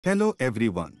Hello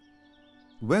everyone.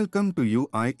 Welcome to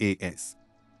UIAS.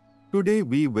 Today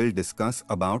we will discuss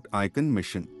about ICON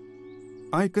mission.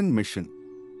 ICON mission.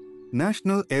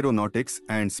 National Aeronautics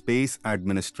and Space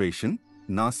Administration,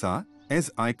 NASA, as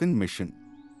ICON mission.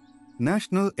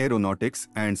 National Aeronautics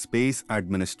and Space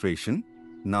Administration,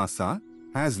 NASA,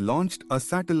 has launched a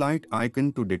satellite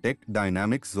ICON to detect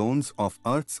dynamic zones of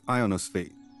Earth's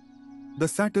ionosphere. The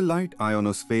Satellite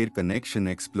Ionosphere Connection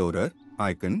Explorer,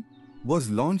 ICON,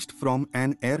 was launched from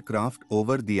an aircraft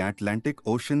over the Atlantic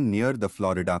Ocean near the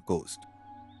Florida coast.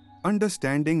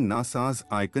 Understanding NASA's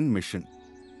ICON mission.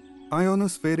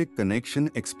 Ionospheric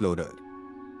Connection Explorer.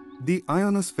 The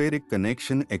Ionospheric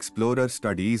Connection Explorer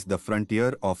studies the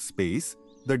frontier of space,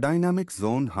 the dynamic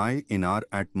zone high in our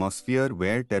atmosphere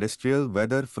where terrestrial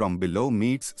weather from below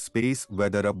meets space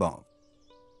weather above.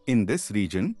 In this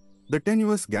region, the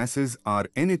tenuous gases are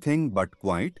anything but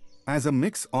quiet, as a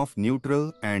mix of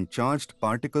neutral and charged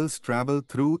particles travel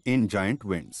through in giant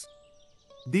winds.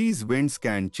 These winds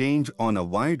can change on a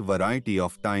wide variety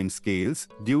of time scales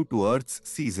due to Earth's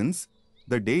seasons,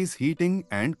 the day's heating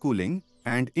and cooling,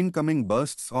 and incoming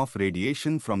bursts of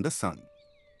radiation from the sun.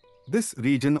 This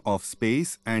region of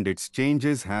space and its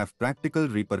changes have practical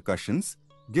repercussions.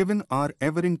 Given our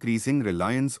ever-increasing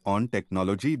reliance on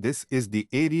technology, this is the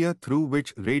area through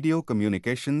which radio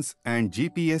communications and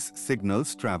GPS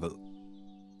signals travel.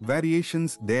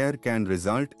 Variations there can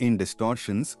result in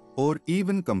distortions or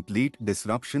even complete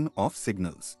disruption of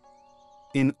signals.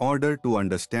 In order to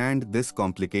understand this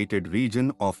complicated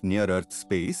region of near-Earth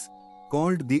space,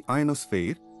 called the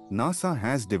ionosphere, NASA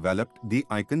has developed the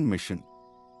ICON mission.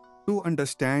 To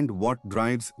understand what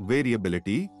drives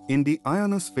variability in the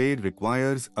ionosphere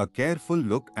requires a careful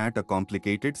look at a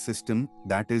complicated system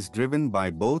that is driven by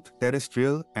both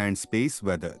terrestrial and space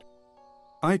weather.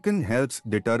 ICON helps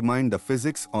determine the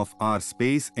physics of our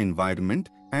space environment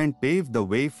and pave the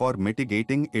way for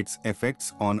mitigating its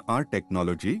effects on our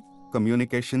technology,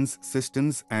 communications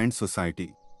systems and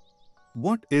society.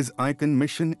 What is ICON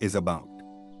mission is about?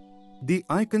 The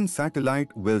ICON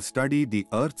satellite will study the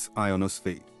Earth's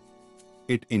ionosphere.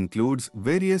 It includes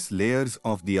various layers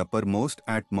of the uppermost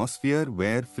atmosphere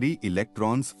where free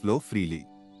electrons flow freely.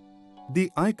 The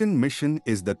ICON mission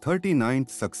is the 39th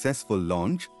successful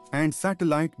launch and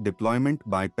satellite deployment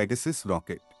by Pegasus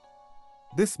rocket.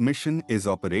 This mission is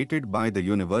operated by the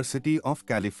University of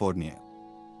California.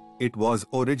 It was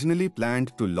originally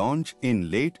planned to launch in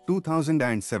late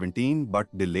 2017 but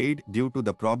delayed due to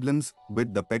the problems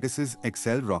with the Pegasus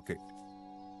XL rocket.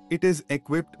 It is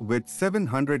equipped with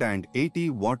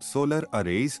 780-watt solar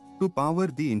arrays to power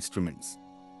the instruments.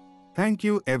 Thank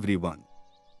you everyone.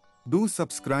 Do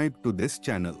subscribe to this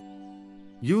channel.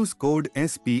 Use code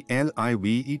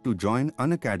SPLIVE to join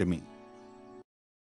Unacademy.